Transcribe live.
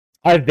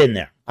I've been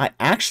there. I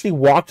actually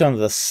walked onto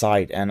the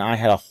site and I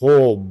had a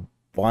whole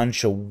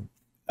bunch of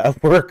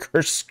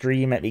workers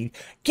scream at me,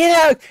 get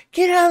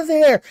out of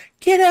there,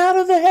 get out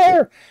of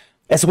there.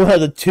 That's one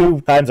of the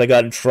two times I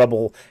got in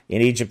trouble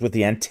in Egypt with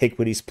the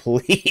antiquities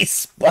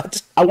police.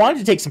 But I wanted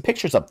to take some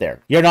pictures up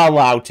there. You're not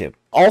allowed to.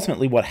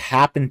 Ultimately, what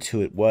happened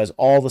to it was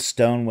all the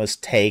stone was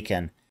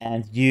taken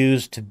and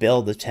used to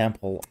build the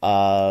temple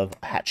of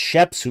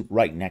Hatshepsut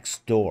right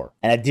next door.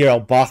 And at Deir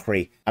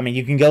el-Bahari, I mean,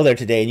 you can go there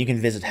today and you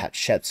can visit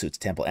Hatshepsut's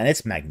temple, and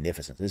it's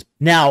magnificent.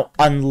 Now,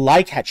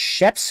 unlike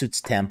Hatshepsut's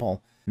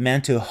temple,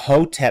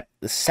 Mentuhotep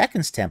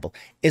II's temple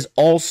is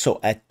also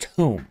a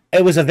tomb.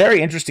 It was a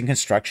very interesting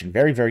construction,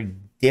 very, very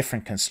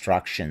different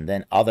construction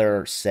than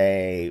other,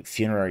 say,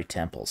 funerary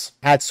temples.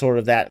 It had sort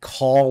of that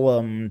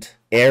columned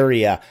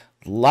area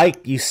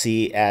like you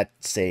see at,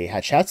 say,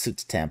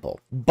 Hatshepsut's temple.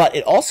 But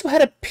it also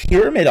had a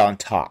pyramid on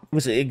top. It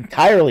was an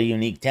entirely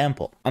unique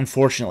temple.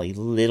 Unfortunately,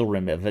 little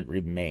of it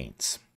remains.